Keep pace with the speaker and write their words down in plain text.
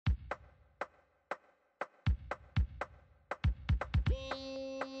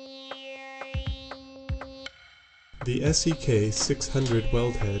The SEK 600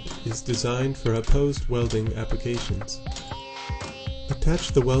 weld head is designed for opposed welding applications.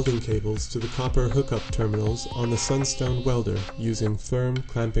 Attach the welding cables to the copper hookup terminals on the Sunstone welder using firm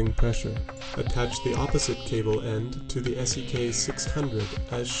clamping pressure. Attach the opposite cable end to the SEK 600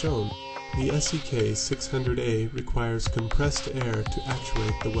 as shown. The SEK 600A requires compressed air to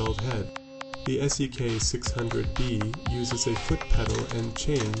actuate the weld head. The SEK 600B uses a foot pedal and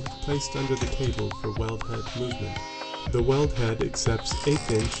chain placed under the table for weld head movement. The weld head accepts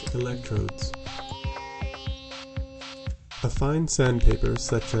 1/8" electrodes. A fine sandpaper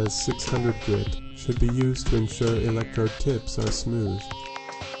such as 600 grit should be used to ensure electrode tips are smooth.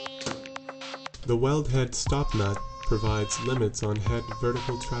 The weld head stop nut provides limits on head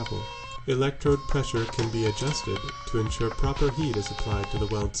vertical travel. Electrode pressure can be adjusted to ensure proper heat is applied to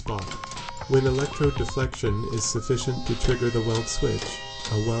the weld spot. When electrode deflection is sufficient to trigger the weld switch,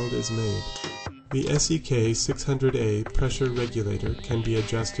 a weld is made. The SEK 600A pressure regulator can be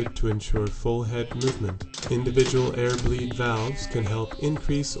adjusted to ensure full head movement. Individual air bleed valves can help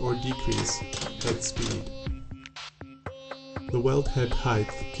increase or decrease head speed. The weld head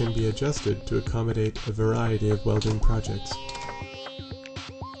height can be adjusted to accommodate a variety of welding projects.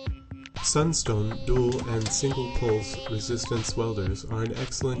 Sunstone dual and single pulse resistance welders are an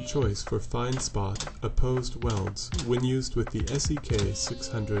excellent choice for fine spot opposed welds when used with the SEK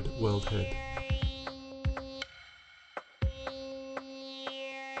 600 weld head.